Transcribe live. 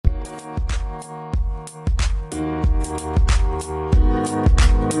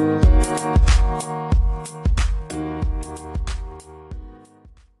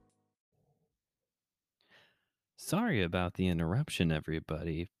Sorry about the interruption,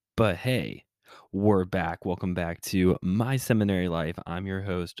 everybody. But hey, we're back. Welcome back to My Seminary Life. I'm your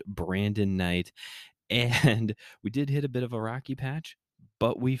host, Brandon Knight. And we did hit a bit of a rocky patch,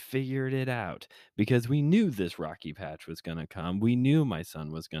 but we figured it out because we knew this rocky patch was going to come. We knew my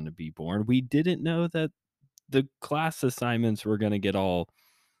son was going to be born. We didn't know that the class assignments were going to get all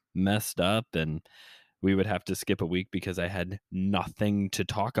messed up and we would have to skip a week because I had nothing to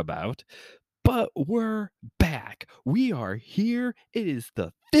talk about. But we're back. We are here. It is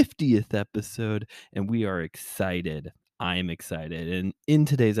the 50th episode, and we are excited. I'm excited. And in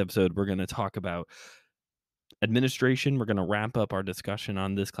today's episode, we're going to talk about administration. We're going to wrap up our discussion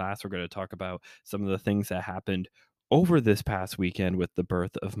on this class. We're going to talk about some of the things that happened over this past weekend with the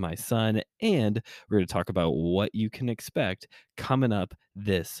birth of my son. And we're going to talk about what you can expect coming up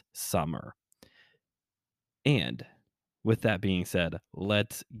this summer. And with that being said,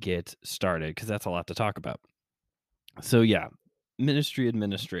 let's get started because that's a lot to talk about. So yeah, ministry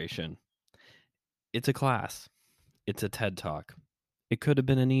administration. It's a class. It's a TED Talk. It could have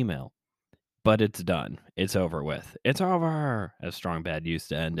been an email, but it's done. It's over with. It's over, as Strong Bad used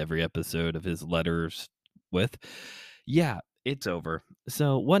to end every episode of his letters with. Yeah, it's over.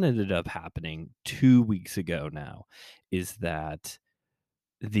 So what ended up happening 2 weeks ago now is that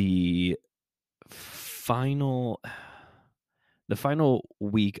the final the final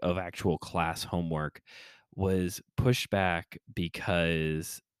week of actual class homework was pushed back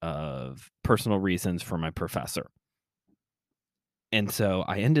because of personal reasons for my professor. And so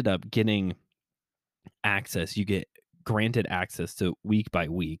I ended up getting access. You get granted access to week by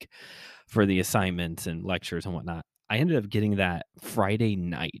week for the assignments and lectures and whatnot. I ended up getting that Friday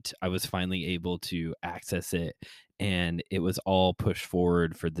night. I was finally able to access it and it was all pushed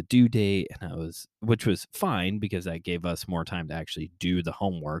forward for the due date which was fine because that gave us more time to actually do the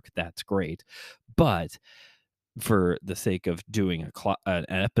homework. That's great. But for the sake of doing an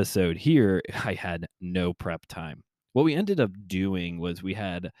episode here, I had no prep time. What we ended up doing was we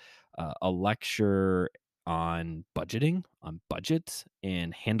had a lecture on budgeting, on budgets,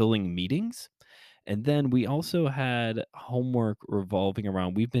 and handling meetings. And then we also had homework revolving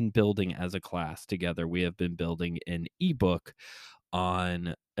around, we've been building as a class together. We have been building an ebook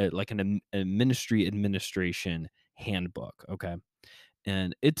on like a ministry administration handbook. Okay.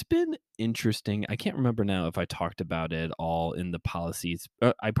 And it's been interesting. I can't remember now if I talked about it all in the policies.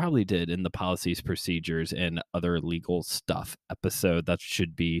 I probably did in the policies, procedures, and other legal stuff episode. That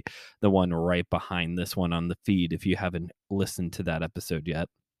should be the one right behind this one on the feed. If you haven't listened to that episode yet,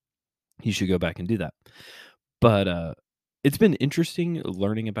 you should go back and do that. But it's been interesting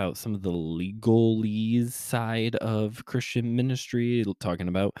learning about some of the legalese side of Christian ministry, talking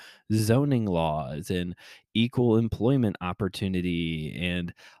about zoning laws and equal employment opportunity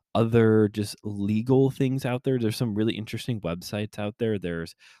and other just legal things out there. There's some really interesting websites out there.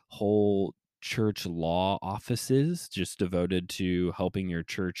 There's whole church law offices just devoted to helping your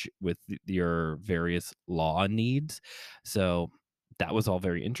church with your various law needs. So that was all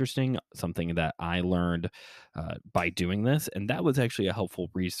very interesting, something that I learned by doing this. And that was actually a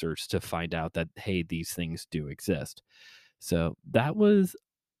helpful research to find out that, hey, these things do exist. So that was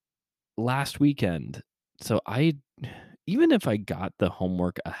last weekend. So even if I got the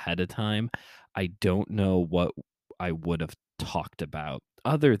homework ahead of time, I don't know what I would have talked about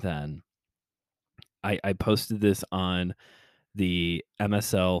other than I posted this on the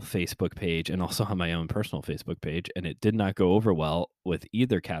MSL Facebook page and also on my own personal Facebook page, and it did not go over well with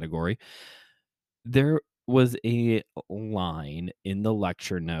either category. There was a line in the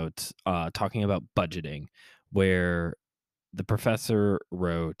lecture notes talking about budgeting where the professor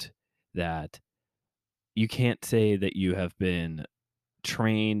wrote that you can't say that you have been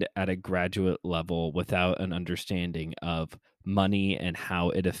trained at a graduate level without an understanding of money and how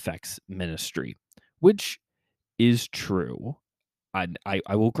it affects ministry, which is true.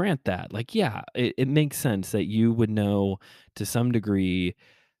 I will grant that. Like, yeah, it makes sense that you would know to some degree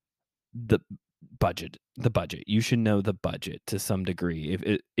the the budget. You should know the budget to some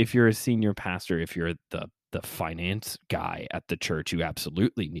degree. If you're a senior pastor, if you're the finance guy at the church, you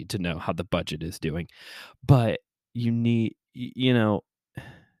absolutely need to know how the budget is doing. But you need you know,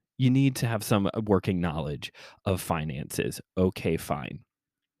 you need to have some working knowledge of finances. Okay, fine.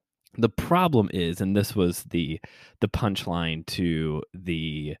 The problem is, and this was the punchline to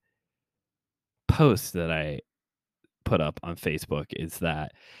the post that I put up on Facebook, is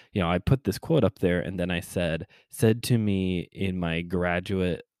that, I put this quote up there and then I said to me in my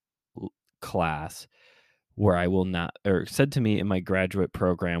graduate class where I will not, or said to me in my graduate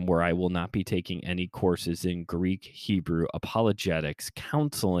program where I will not be taking any courses in Greek, Hebrew, apologetics,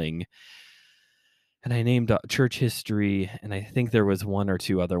 counseling, and I named church history, and I think there was one or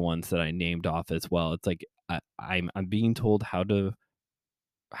two other ones that I named off as well. It's like I'm being told how to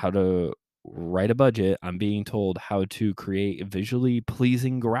write a budget. I'm being told how to create visually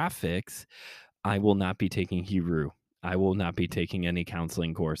pleasing graphics. I will not be taking Hebrew. I will not be taking any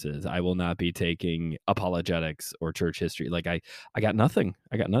counseling courses. I will not be taking apologetics or church history. Like I got nothing.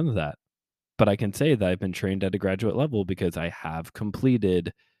 I got none of that. But I can say that I've been trained at a graduate level because I have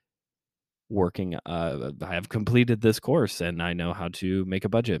completed I have completed this course and I know how to make a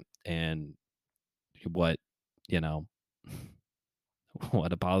budget and what, you know,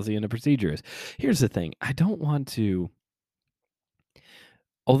 what a policy and a procedure is. Here's the thing. I don't want to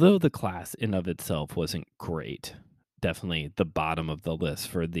although the class in of itself wasn't great, definitely the bottom of the list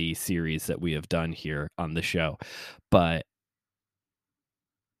for the series that we have done here on the show. But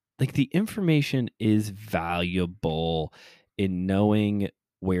like the information is valuable in knowing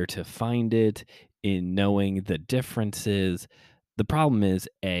where to find it, in knowing the differences. The problem is,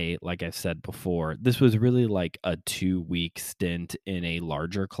 like I said before, this was really like a 2-week stint in a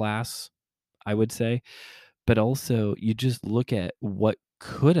larger class, I would say. But also, you just look at what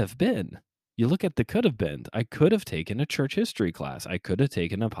could have been. You look at the could have been. I could have taken a church history class. I could have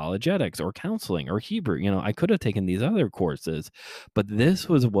taken apologetics or counseling or Hebrew. I could have taken these other courses, but this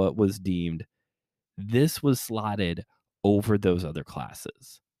was what was deemed, this was slotted over those other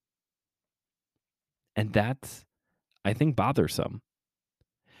classes. And that's, I think, bothersome.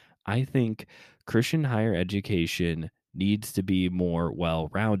 I think Christian higher education needs to be more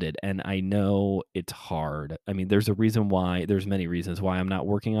well-rounded, and I know it's hard. I mean, there's many reasons why I'm not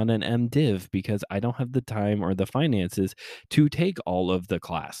working on an MDiv because I don't have the time or the finances to take all of the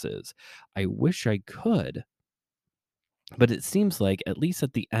classes. I wish I could, but it seems like at least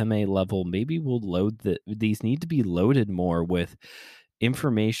at the MA level, maybe we'll these need to be loaded more with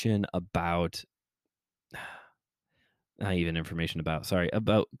information about not even information about, sorry,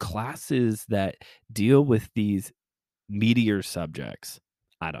 about classes that deal with these meteor subjects.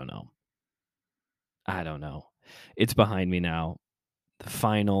 I don't know. I don't know. It's behind me now. The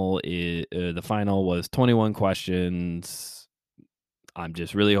final was 21 questions. I'm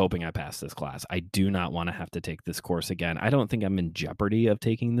just really hoping I pass this class. I do not want to have to take this course again. I don't think I'm in jeopardy of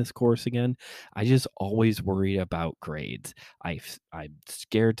taking this course again. I just always worry about grades. I'm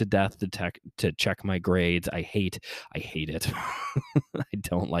scared to death to check my grades. I hate it. I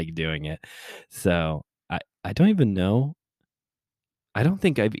don't like doing it. So I don't even know. I don't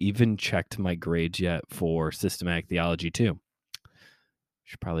think I've even checked my grades yet for systematic theology too.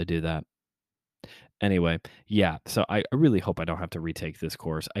 Should probably do that. Anyway, yeah, so I really hope I don't have to retake this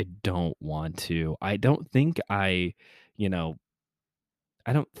course. I don't want to. You know, I don't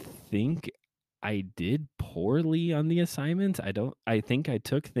think I did poorly on the assignments. I think I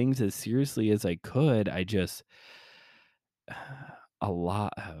took things as seriously as I could. I just a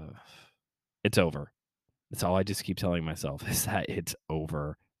lot of it's over. That's all I just keep telling myself is that it's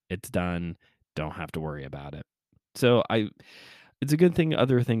over. It's done. Don't have to worry about it. So it's a good thing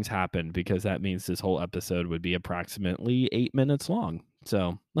other things happened because that means this whole episode would be approximately 8 minutes long.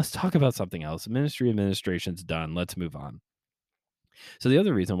 So let's talk about something else. Ministry administration's done. Let's move on. So the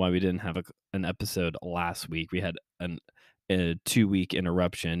other reason why we didn't have an episode last week, we had a 2-week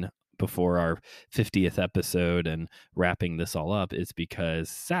interruption before our 50th episode and wrapping this all up, is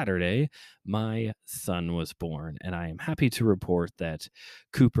because Saturday my son was born, and I am happy to report that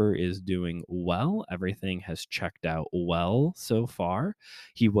Cooper is doing well. Everything has checked out well so far.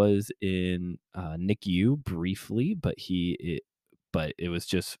 He was in NICU briefly, but it was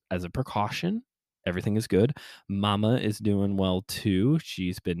just as a precaution. Everything is good. Mama is doing well too.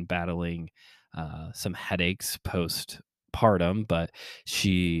 She's been battling some headaches postpartum, but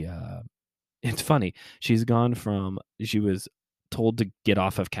it's funny. She was told to get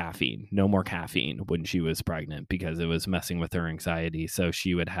off of caffeine, no more caffeine when she was pregnant because it was messing with her anxiety. So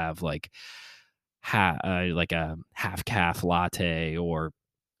she would have like a half calf latte or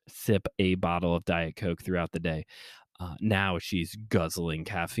sip a bottle of Diet Coke throughout the day. Now she's guzzling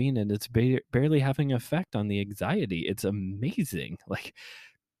caffeine and it's barely having effect on the anxiety. It's amazing. Like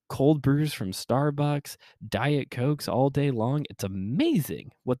cold brews from Starbucks, Diet Cokes all day long. It's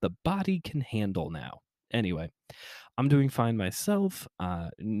amazing what the body can handle now. Anyway, I'm doing fine myself.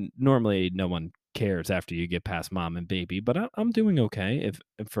 Normally, no one cares after you get past mom and baby, but I'm doing okay.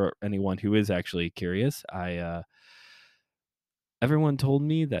 If for anyone who is actually curious, everyone told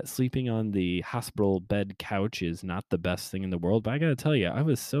me that sleeping on the hospital bed couch is not the best thing in the world, but I gotta tell you, I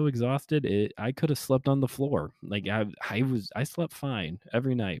was so exhausted. I could have slept on the floor. Like I slept fine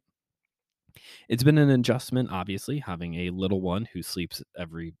every night. It's been an adjustment, obviously, having a little one who sleeps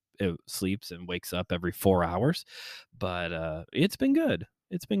every it sleeps and wakes up every 4 hours, but, it's been good.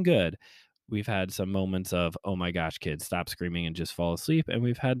 It's been good. We've had some moments of, "Oh my gosh, kids, stop screaming and just fall asleep," and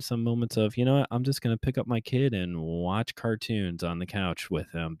we've had some moments of, "You know what? I'm just gonna pick up my kid and watch cartoons on the couch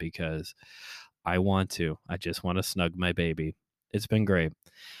with him because I want to. I just wanna snug my baby." It's been great.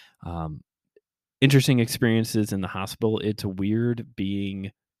 Um, Interesting experiences in the hospital. It's weird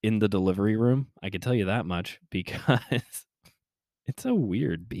being in the delivery room, I can tell you that much, because it's so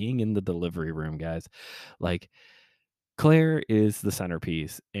weird being in the delivery room, guys. Like, Claire is the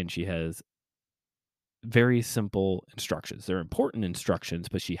centerpiece, and she has very simple instructions. They're important instructions,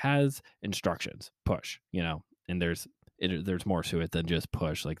 but she has instructions. Push, and there's more to it than just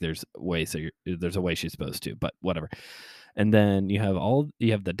push. Like there's a way she's supposed to, but whatever. And then you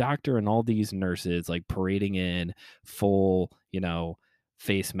have the doctor and all these nurses like parading in full,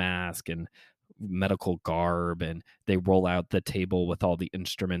 face mask and medical garb, and they roll out the table with all the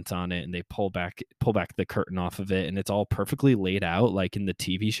instruments on it, and they pull back the curtain off of it, and it's all perfectly laid out like in the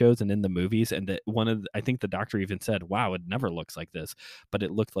TV shows and in the movies. And that I think the doctor even said, "Wow, it never looks like this," but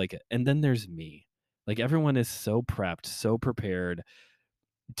it looked like it. And then there's me. Like, everyone is so prepped, so prepared,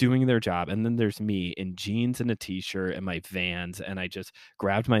 doing their job, and then there's me in jeans and a t-shirt and my Vans, and I just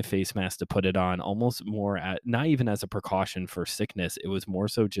grabbed my face mask to put it on, almost more at not even as a precaution for sickness. It was more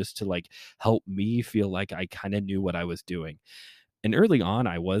so just to like help me feel like I kind of knew what I was doing. And early on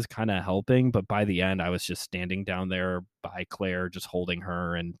I was kind of helping, but by the end I was just standing down there by Claire, just holding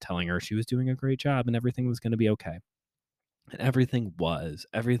her and telling her she was doing a great job and everything was going to be okay. And everything was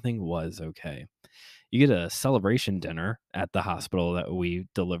okay. You get a celebration dinner at the hospital that we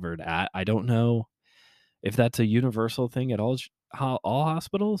delivered at. I don't know if that's a universal thing at all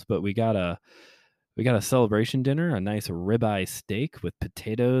hospitals, but we got a celebration dinner, a nice ribeye steak with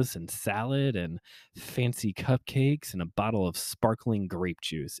potatoes and salad and fancy cupcakes and a bottle of sparkling grape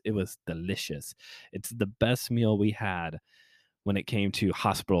juice. It was delicious. It's the best meal we had when it came to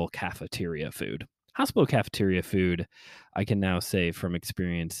hospital cafeteria food. Hospital cafeteria food, I can now say from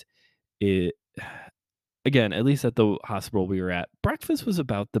experience, it again, at least at the hospital we were at, breakfast was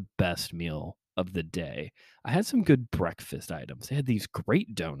about the best meal of the day. I had some good breakfast items. They had these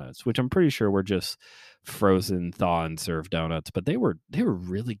great donuts, which I'm pretty sure were just frozen, thaw and serve donuts, but they were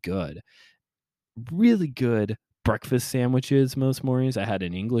really good. Really good breakfast sandwiches most mornings. I had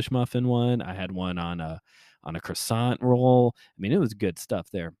an English muffin one. I had one on a croissant roll. I mean, it was good stuff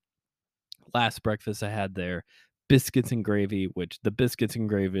there. Last breakfast I had there, biscuits and gravy, which the biscuits and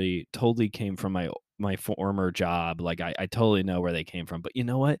gravy totally came from my former job. Like, I totally know where they came from. But you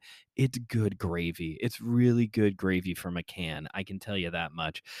know what? It's good gravy. It's really good gravy from a can. I can tell you that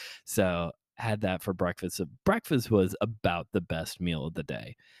much. So had that for breakfast. So breakfast was about the best meal of the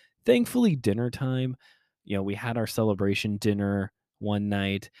day. Thankfully, dinner time, we had our celebration dinner one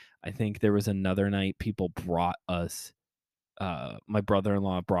night. I think there was another night people brought us my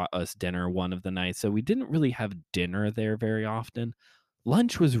brother-in-law brought us dinner one of the nights, so we didn't really have dinner there very often.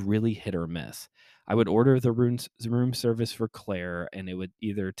 Lunch was really hit or miss. I would order the room service for Claire, and it would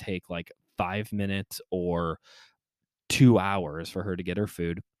either take like 5 minutes or 2 hours for her to get her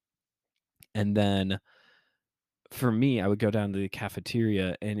food. And then for me, I would go down to the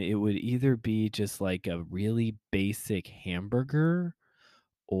cafeteria, and it would either be just like a really basic hamburger,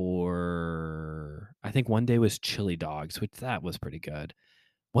 or I think one day was chili dogs, which that was pretty good.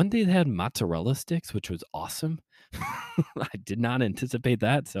 One day they had mozzarella sticks, which was awesome. I did not anticipate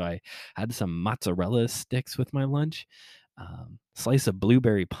that, so I had some mozzarella sticks with my lunch. Slice of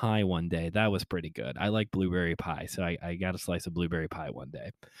blueberry pie one day. That was pretty good. I like blueberry pie, so I got a slice of blueberry pie one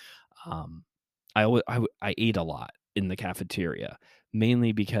day. Um, I ate a lot in the cafeteria,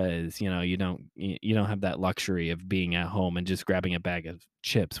 mainly because you don't have that luxury of being at home and just grabbing a bag of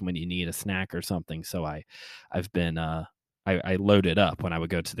chips when you need a snack or something. So I've been I loaded up when I would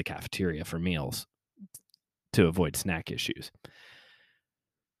go to the cafeteria for meals to avoid snack issues.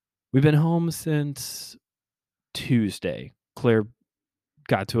 We've been home since Tuesday. Claire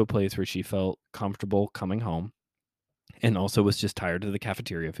got to a place where she felt comfortable coming home and also was just tired of the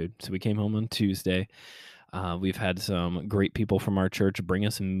cafeteria food. So we came home on Tuesday. We've had some great people from our church bring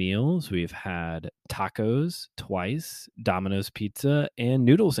us meals. We've had tacos twice, Domino's Pizza, and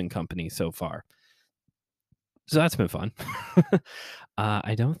Noodles and Company so far. So that's been fun.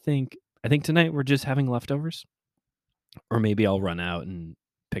 I don't think, I think tonight we're just having leftovers, or maybe I'll run out and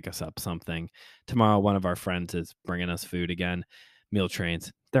pick us up something. Tomorrow, one of our friends is bringing us food again. Meal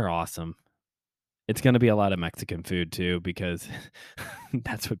trains, they're awesome. It's going to be a lot of Mexican food too, because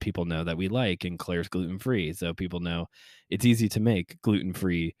that's what people know that we like. And Claire's gluten free. So people know it's easy to make gluten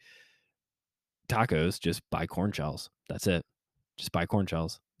free tacos. Just buy corn shells. That's it. Just buy corn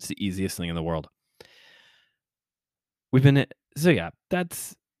shells. It's the easiest thing in the world. We've been so yeah,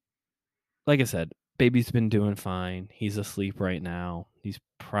 that's like I said, baby's been doing fine. He's asleep right now. He's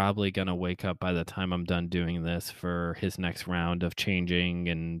probably gonna wake up by the time I'm done doing this for his next round of changing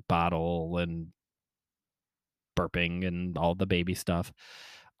and bottle and burping and all the baby stuff.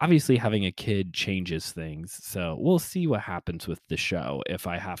 Obviously, having a kid changes things. So we'll see what happens with the show if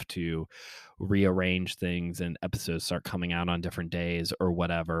I have to rearrange things and episodes start coming out on different days or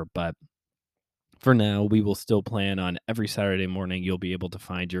whatever. But for now, we will still plan on every Saturday morning. You'll be able to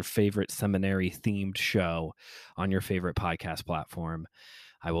find your favorite seminary themed show on your favorite podcast platform.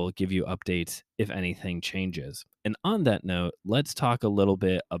 I will give you updates if anything changes. And on that note, let's talk a little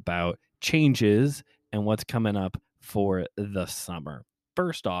bit about changes and what's coming up for the summer.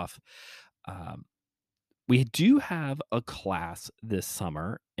 First off, um, we do have a class this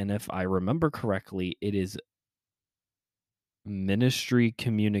summer. And if I remember correctly, it is ministry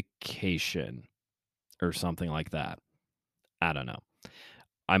communication or something like that. I don't know.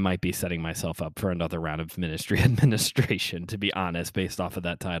 I might be setting myself up for another round of ministry administration, to be honest, based off of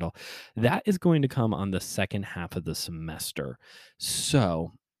that title. That is going to come on the second half of the semester.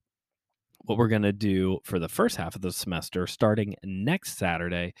 So, what we're going to do for the first half of the semester, starting next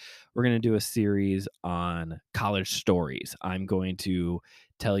Saturday, we're going to do a series on college stories. I'm going to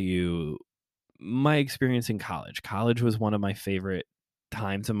tell you my experience in college. College was one of my favorite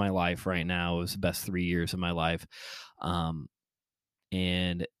times in my life right now. It was the best 3 years of my life. Um,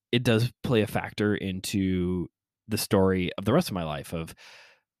 and it does play a factor into the story of the rest of my life of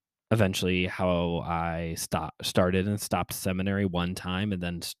eventually how I started and stopped seminary one time and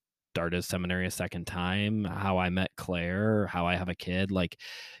then started seminary a second time, how I met Claire, how I have a kid. Like,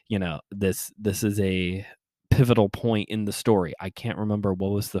 this is a pivotal point in the story. I can't remember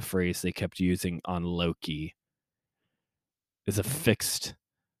what was the phrase they kept using on Loki. Is a fixed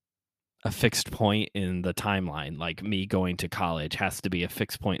point in the timeline. Like me going to college has to be a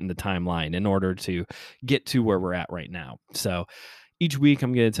fixed point in the timeline in order to get to where we're at right now. So each week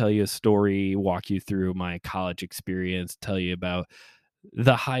I'm going to tell you a story, walk you through my college experience, tell you about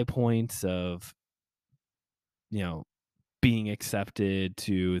the high points of, you know, being accepted,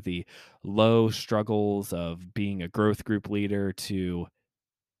 to the low struggles of being a growth group leader, to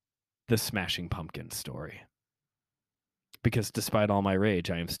the Smashing Pumpkins story. Because despite all my rage,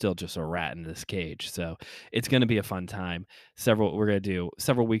 I am still just a rat in this cage. So it's going to be a fun time. We're going to do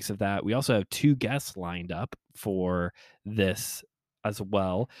several weeks of that. We also have 2 guests lined up for this as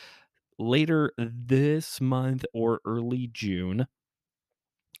well. Later this month or early June,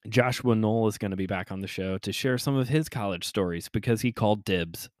 Joshua Knoll is going to be back on the show to share some of his college stories because he called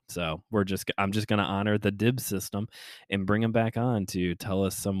dibs. So I'm just going to honor the dibs system and bring him back on to tell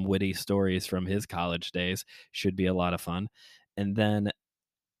us some witty stories from his college days. Should be a lot of fun. And then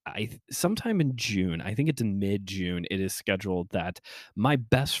sometime in June, I think it's in mid-June, it is scheduled that my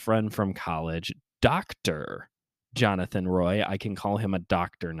best friend from college, Dr. Jonathan Roy, I can call him a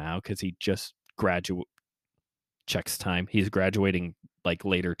doctor now because he just checks time. He's graduating like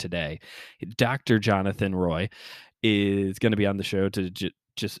later today. Dr. Jonathan Roy is going to be on the show to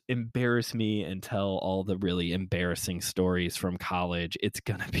just embarrass me and tell all the really embarrassing stories from college. It's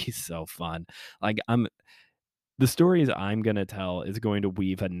going to be so fun. Like the stories I'm going to tell is going to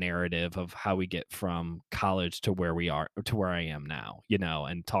weave a narrative of how we get from college to where we are, to where I am now,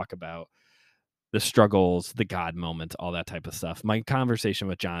 and talk about the struggles, the God moments, all that type of stuff. My conversation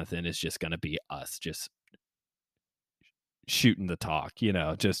with Jonathan is just going to be us just shooting the talk,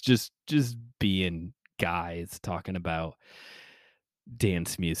 just being guys talking about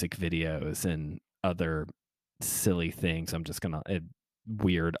dance music videos and other silly things. I'm just gonna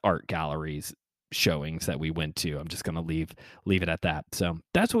weird art galleries showings that we went to. I'm just gonna leave it at that. So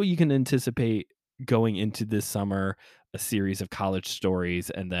that's what you can anticipate going into this summer, a series of college stories,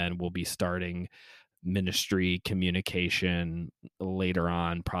 and then we'll be starting ministry communication later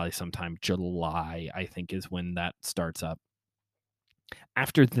on, probably sometime July, I think is when that starts up.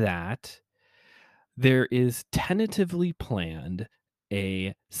 After that, there is tentatively planned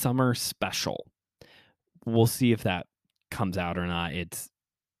a summer special. We'll see if that comes out or not. It's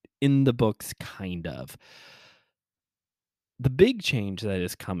in the books, kind of. The big change that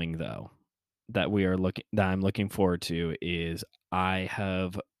is coming, though, that I'm looking forward to is I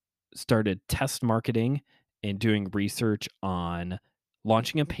have started test marketing and doing research on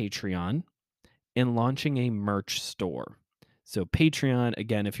launching a Patreon and launching a merch store. So Patreon,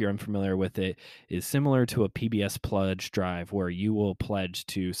 again, if you're unfamiliar with it, is similar to a PBS pledge drive where you will pledge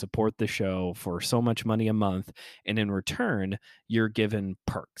to support the show for so much money a month, and in return, you're given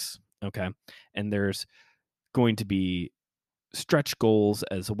perks. Okay. And there's going to be stretch goals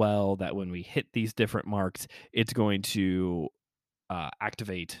as well, that when we hit these different marks, it's going to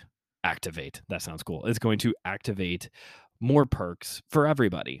activate. That sounds cool. It's going to activate more perks for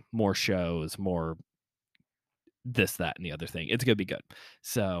everybody, more shows, more this, that, and the other thing. It's going to be good.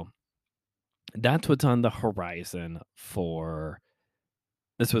 So that's what's on the horizon for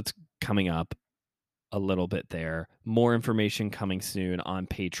that's what's coming up a little bit there. More information coming soon on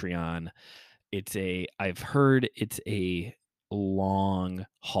Patreon. I've heard it's a long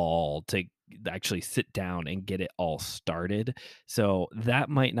haul to actually sit down and get it all started. So that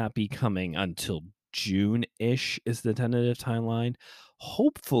might not be coming until June-ish is the tentative timeline.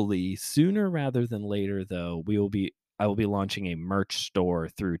 Hopefully sooner rather than later though, I will be launching a merch store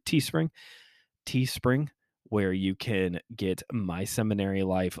through Teespring, where you can get My Seminary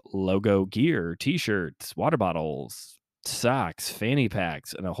Life logo gear, t-shirts, water bottles, socks, fanny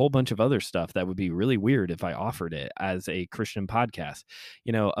packs, and a whole bunch of other stuff that would be really weird if I offered it as a Christian podcast.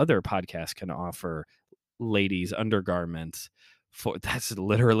 Other podcasts can offer ladies undergarments for that's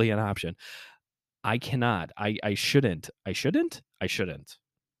literally an option. I cannot. I shouldn't. I shouldn't. I shouldn't.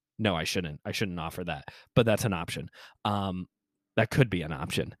 No, I shouldn't. I shouldn't offer that, but that's an option. That could be an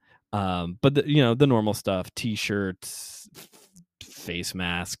option. But the normal stuff, t-shirts, face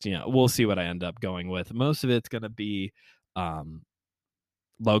masks, we'll see what I end up going with. Most of it's going to be um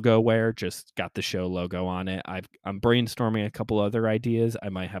logo wear, just got the show logo on it. I'm brainstorming a couple other ideas. I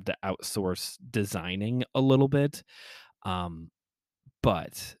might have to outsource designing a little bit.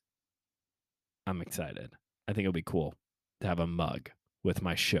 But I'm excited. I think it'll be cool to have a mug with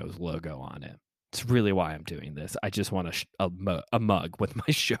my show's logo on it. It's really why I'm doing this. I just want a mug with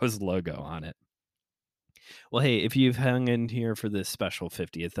my show's logo on it. Well, hey, if you've hung in here for this special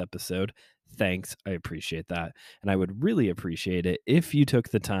 50th episode, thanks. I appreciate that. And I would really appreciate it if you took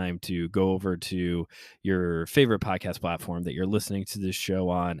the time to go over to your favorite podcast platform that you're listening to this show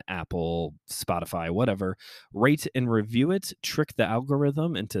on, Apple, Spotify, whatever, rate and review it, trick the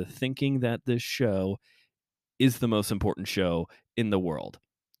algorithm into thinking that this show is the most important show in the world.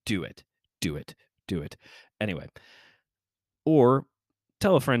 Do it. Do it. Do it. Anyway, or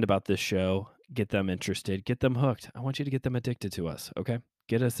tell a friend about this show, get them interested, get them hooked. I want you to get them addicted to us, okay?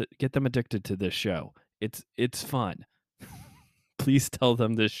 Get them addicted to this show. It's fun. Please tell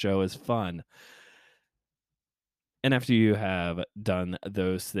them this show is fun. And after you have done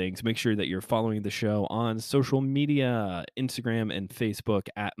those things, make sure that you're following the show on social media, Instagram and Facebook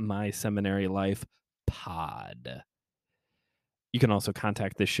at My Seminary Life Pod. You can also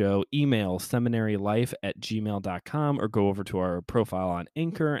contact the show, email seminarylife@gmail.com, or go over to our profile on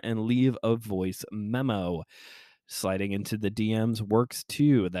Anchor and leave a voice memo. Sliding into the DMs works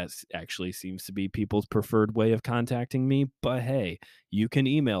too. That actually seems to be people's preferred way of contacting me. But hey, you can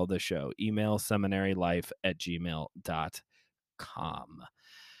email the show, email seminarylife@gmail.com.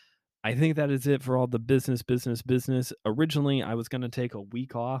 I think that is it for all the business. Originally, I was going to take a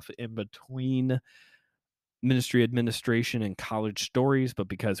week off in between ministry administration and college stories, but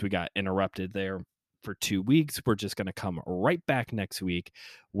because we got interrupted there for 2 weeks, we're just going to come right back next week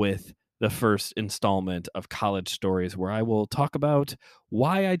with the first installment of college stories, where I will talk about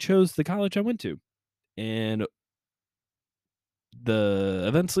why I chose the college I went to and the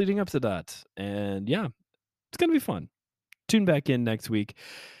events leading up to that. And yeah, it's going to be fun. Tune back in next week.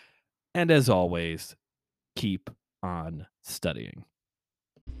 And as always, keep on studying.